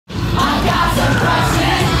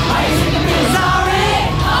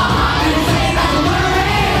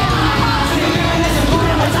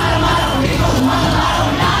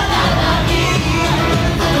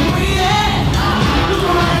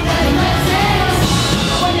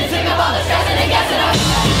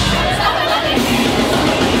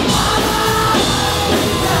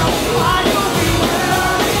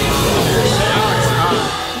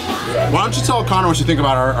Why don't you tell Connor what you think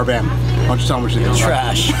about our band? Why don't you tell him what you think?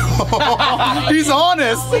 Trash. He's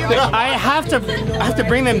honest. I have to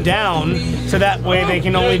bring them down so that way they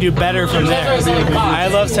can only do better from there. I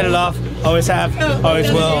love Set It Off. Always have,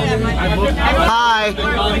 always will. Hi,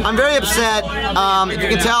 I'm very upset. If you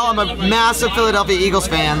can tell, I'm a massive Philadelphia Eagles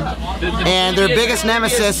fan, and their biggest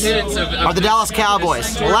nemesis are the Dallas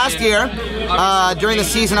Cowboys. Last year, during the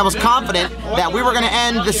season, I was confident that we were going to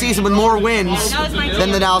end the season with more wins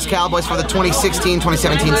than the Dallas Cowboys for the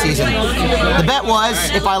 2016-2017 season. The bet was,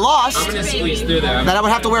 if I lost, that I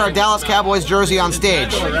would have to wear a Dallas Cowboys jersey on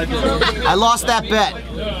stage. I lost that bet.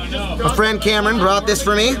 My friend Cameron brought this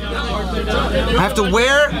for me. I have to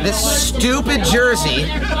wear this stupid jersey,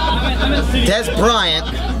 Des Bryant,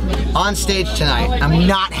 on stage tonight. I'm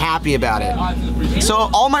not happy about it. So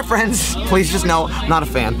all my friends, please just know, I'm not a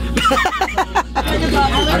fan.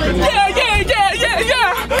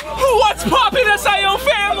 Yeah! What's poppin', SIO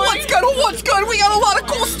family? What's good? We got a lot of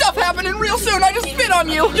cool stuff happening real soon. I just spit on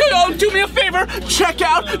you. Yo, do me a favor. Check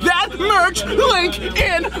out that merch link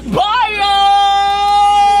in bio.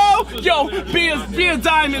 Yo, be a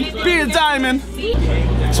diamond.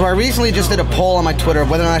 So I recently just did a poll on my Twitter of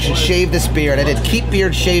whether or not I should shave this beard. I did keep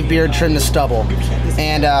beard, shave beard, trim the stubble.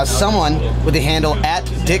 And someone with the handle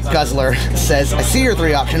 @DickGuzzler says, I see your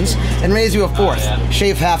 3 options and raise you a 4th.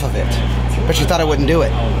 Shave half of it. But she thought I wouldn't do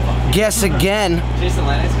it. Guess again.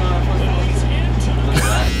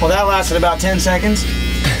 Well, that lasted about 10 seconds.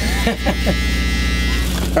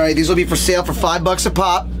 All right, these will be for sale for $5 a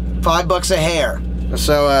pop, $5 a hair.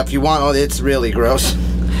 So if you want, it's really gross.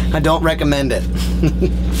 I don't recommend it.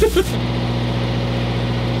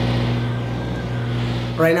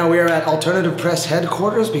 Right now we are at Alternative Press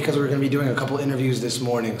headquarters because we're going to be doing a couple interviews this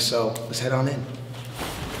morning. So let's head on in.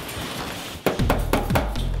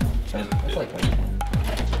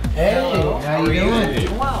 Hey, how you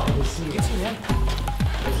doing? Wow. Good to see you.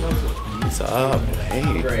 What's up?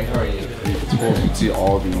 Hey. Great, how are you? It's cool. You can see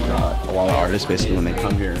all these, a lot of artists basically when they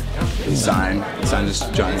come here. They sign this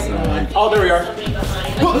giant thing. Oh, there we are. There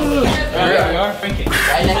we are.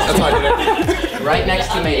 Right next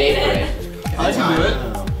to my 8th grade. I can do it.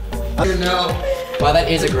 I don't know. Wow, that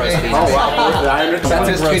is a gross piece. Oh wow. Someone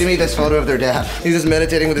just tweeted me this photo of their dad. He's just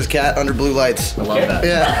meditating with his cat under blue lights. I love that.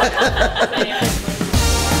 Yeah.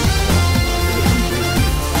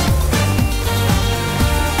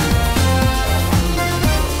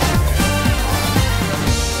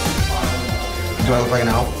 Do I look like an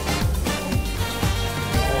owl?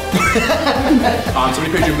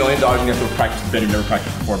 Somebody paid you $1 million and you have to practice the bit you've never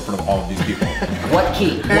practiced before in front of all of these people. What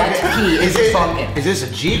key? What key is it funkin'? Is this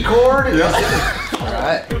a G chord? Yeah.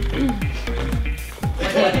 Alright.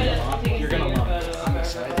 You're gonna love it. I'm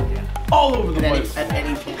excited. All over the place. At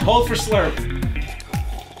any point. Hold for slurp.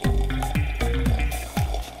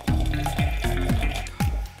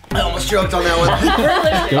 I almost choked on that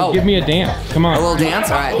one. Go give me a dance. Come on. A little dance?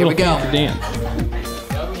 All right, here we go. Dance.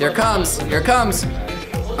 Here it comes. Here it comes.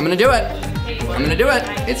 I'm gonna do it. I'm gonna do it.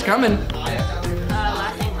 It's coming.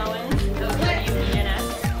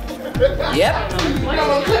 Yep.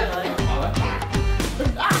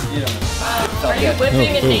 Are you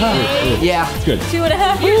whipping a date? Yeah. It's good.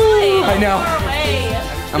 2.5 years late. I know. No way.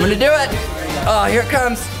 I'm gonna do it. Oh, here it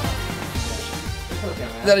comes.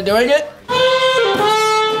 Is that it doing it?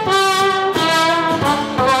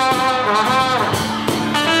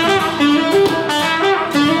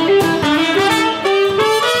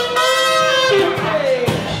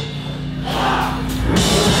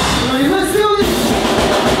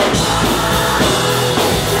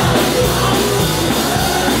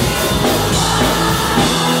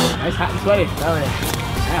 Nice, hot and sweaty. Oh, yeah.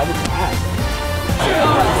 Wow, look at that.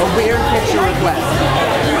 A weird picture request.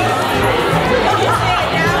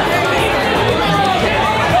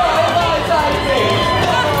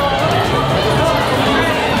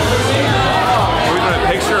 Are we doing a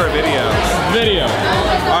picture or a video? Video.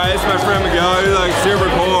 Alright, it's my friend Miguel. He's like super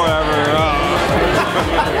cool or whatever.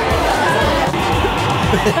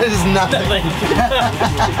 This is nothing.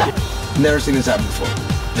 Never seen this happen before.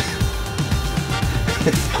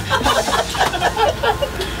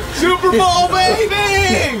 Super Bowl,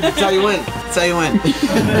 baby! That's how you win. That's how you win.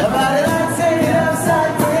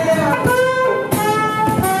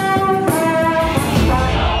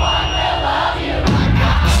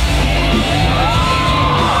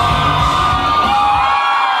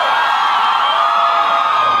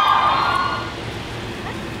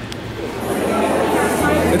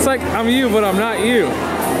 but I'm not you.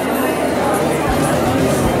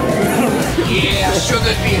 Yeah,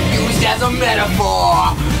 sugar's being used as a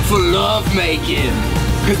metaphor for love making.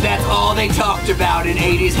 Cause that's all they talked about in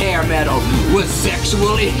 80s hair metal was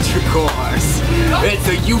sexual intercourse. It's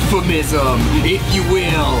a euphemism, if you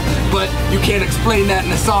will, but you can't explain that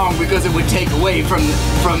in a song because it would take away from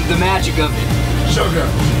the magic of it. Sugar.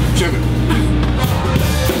 Sugar.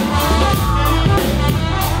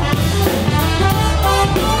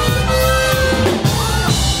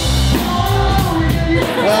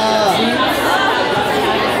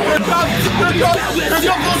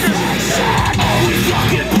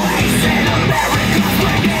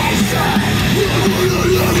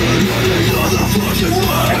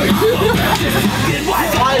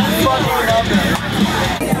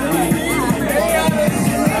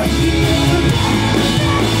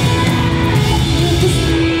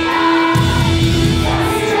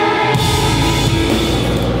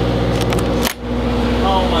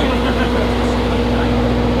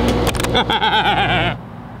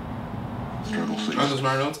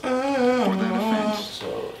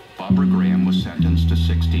 Barbara Graham was sentenced to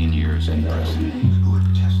 16 years in prison. Who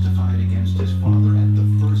had testified against his father at the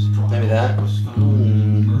first trial. Maybe that. Was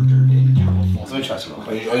found murdered in California. Let me try some.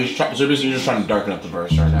 So you're just trying to darken up the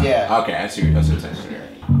verse right now? Yeah. Okay, I see. That's what it says here.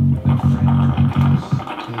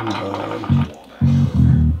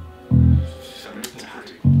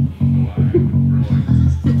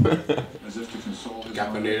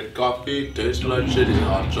 Caffeinated coffee tastes like shitty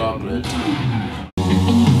hot chocolate.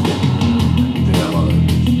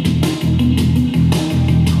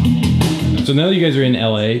 So now that you guys are in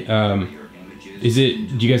LA, do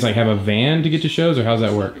you guys like have a van to get to shows, or how's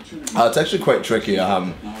that work? It's actually quite tricky.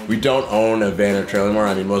 We don't own a van or trailer anymore.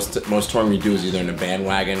 I mean, most touring we do is either in a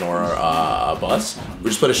bandwagon or a bus. We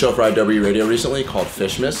just put a show for IW Radio recently called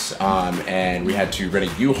Fishmas, and we had to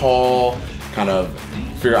rent a U-Haul, kind of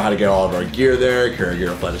figure out how to get all of our gear there, carry our gear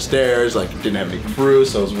up a flight of stairs. Like, didn't have any crew,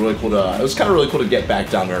 so it was really cool to. It was kind of really cool to get back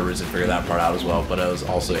down to our roots and figure that part out as well. But it was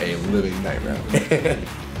also a living nightmare.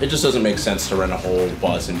 It just doesn't make sense to rent a whole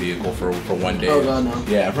bus and vehicle for one day. Oh god, no.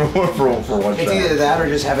 Yeah, for one It's show. either that or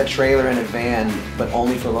just have a trailer and a van, but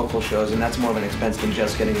only for local shows, and that's more of an expense than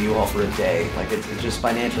just getting a U-Haul for a day. Like, it just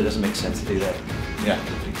financially doesn't make sense to do that. Yeah,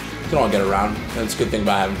 we can all get around. That's a good thing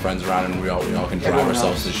about having friends around, and we all can drive Everyone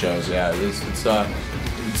ourselves else. to shows. Yeah, it's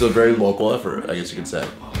a very local effort, I guess you could say.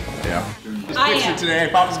 Yeah. I Today,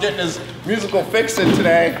 Papa's getting his musical fixing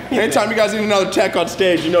today. Anytime you guys need another tech on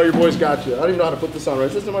stage, you know your boy's got you. I don't even know how to put this on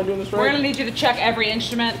right. Am I doing this right? We're gonna need you to check every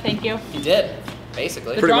instrument. Thank you. You did,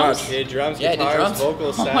 basically. The drums? Yeah, drums, Yeah, guitars, drums.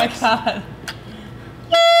 vocals, Oh my sax. god.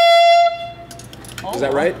 Is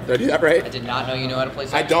that right? Did I do that right? I did not know you knew how to play I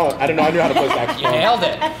saxophone. don't. I didn't know I knew how to play You saxophone. nailed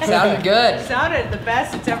it. Sounded good. Sounded the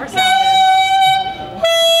best it's ever sounded.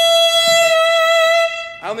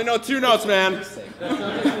 I only know 2 notes, man.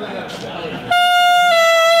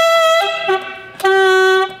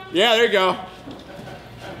 Yeah, there you go.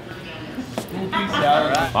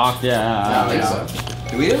 Fuck yeah.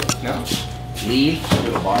 Do we do? No. Leave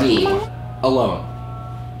me alone.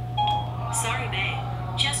 Sorry,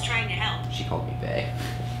 Bae. Just trying to help. She called me Bae.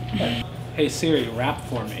 Hey Siri, rap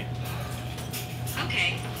for me.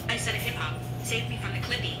 Okay, I said a hip-hop. Save me from the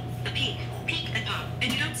clippy, the peak and pop,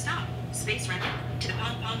 and you don't stop. Space record, to the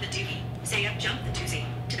pom-pom the doogie. Say up jump the doozy,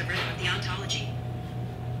 to the rhythm of the ontology.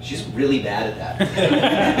 She's really bad at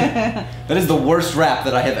that. That is the worst rap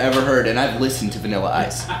that I have ever heard, and I've listened to Vanilla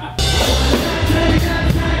Ice.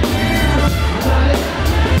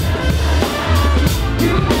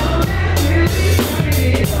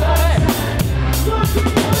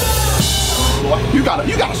 You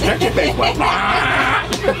gotta stretch your face, boy.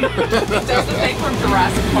 There's the thing from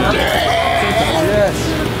Jurassic Park. Yes.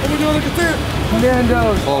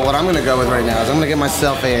 Well, what I'm gonna go with right now is I'm gonna get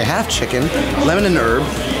myself a half chicken, lemon and herb,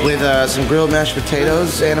 with some grilled mashed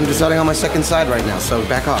potatoes, and I'm deciding on my second side right now, so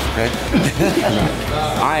back off, okay?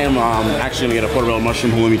 I am actually gonna get a portobello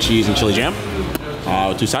mushroom, halloumi cheese, and chili jam.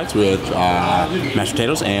 2 sides with mashed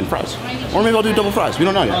potatoes and fries. Or maybe I'll do double fries. We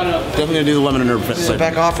don't know yet. Definitely gonna do the lemon and herb flavor. So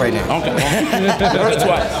back off right now. Okay. That's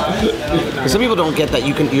why. Some people don't get that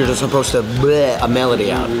you're just supposed to bleh a melody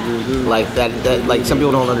out, like that. Like some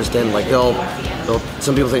people don't understand. Like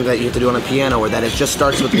some people think that you have to do it on a piano, or that it just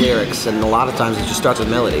starts with lyrics, and a lot of times it just starts with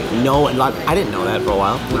melody. No, I didn't know that for a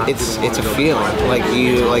while. It's a feeling. Like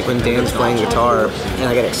when Dan's playing guitar, and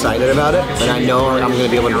I get excited about it, and I know I'm gonna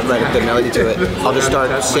be able to write a good melody to it. I'll just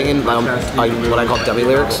start singing what I call dummy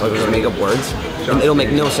lyrics, like just make up words, and it'll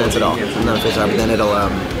make no sense at all. And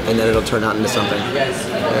then it'll turn out into something.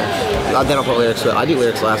 Yeah. Then I'll put lyrics to it. I do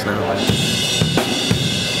lyrics last now.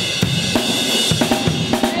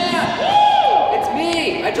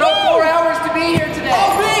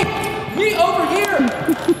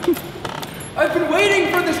 I've been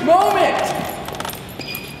waiting for this moment!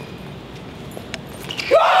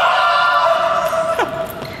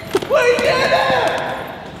 We did it!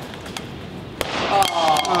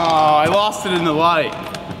 Oh, I lost it in the light.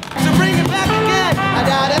 So bring it back again. I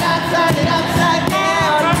got it outside and upside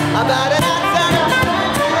down. I got it outside and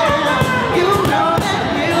upside down. You know that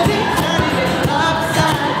we'll be turning it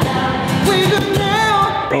upside down. We go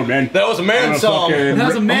now. Oh man, That was a man song. That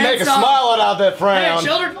was a man Make a song. smile out of that frown. Hey,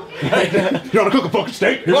 children! you wanna cook a fucking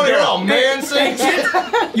steak? You wanna hear how man sings?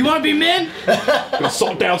 You wanna be men? Gonna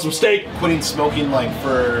salt down some steak. Quitting smoking like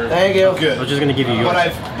for Thank you. good. I was just gonna give you yours.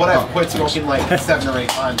 But I've quit smoking like 7 or 8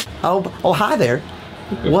 times. Oh, hi there.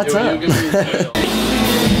 What's up?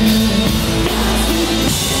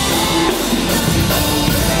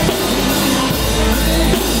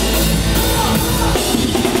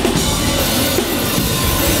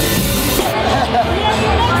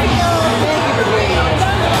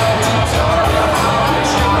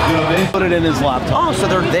 Put it in his laptop. Oh, so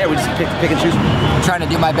they're there. We just pick and choose. I'm trying to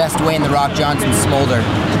do my best Dwayne The Rock Johnson smolder.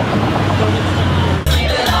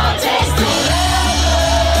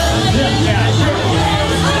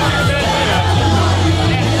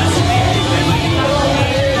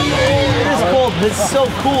 This is cool. This is so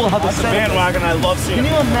cool how the Bandwagon, I love seeing Can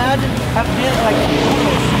you imagine having it like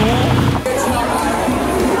school?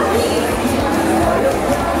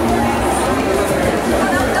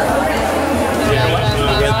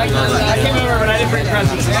 I came over, but I didn't bring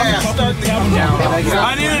presents.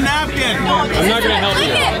 I need a napkin. I'm not gonna help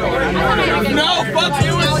you. No, fuck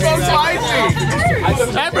you, it's so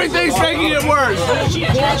spicy! Everything's making it worse!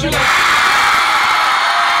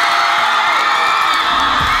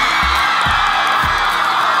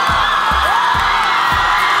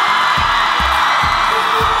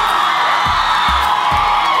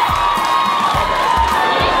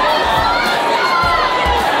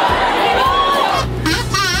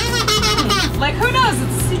 Like, who knows?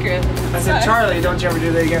 It's a secret. I said, Charlie, don't you ever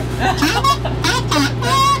do that again.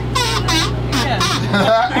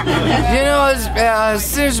 You know, what's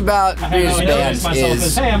serious about being in bands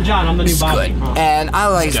is hey, I'm John. I'm the new it's Bobby. good. And I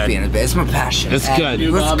like being in a band. It's my passion. It's And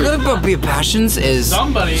good. What's good about being passions is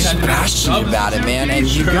Somebody just had to- passionate about it, man. And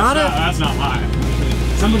you gotta That's not mine.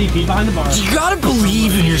 Somebody be behind the bar. you gotta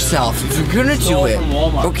believe in yourself if you're gonna do it.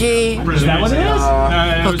 Okay? Is that what it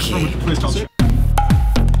is? Okay. Please tell me.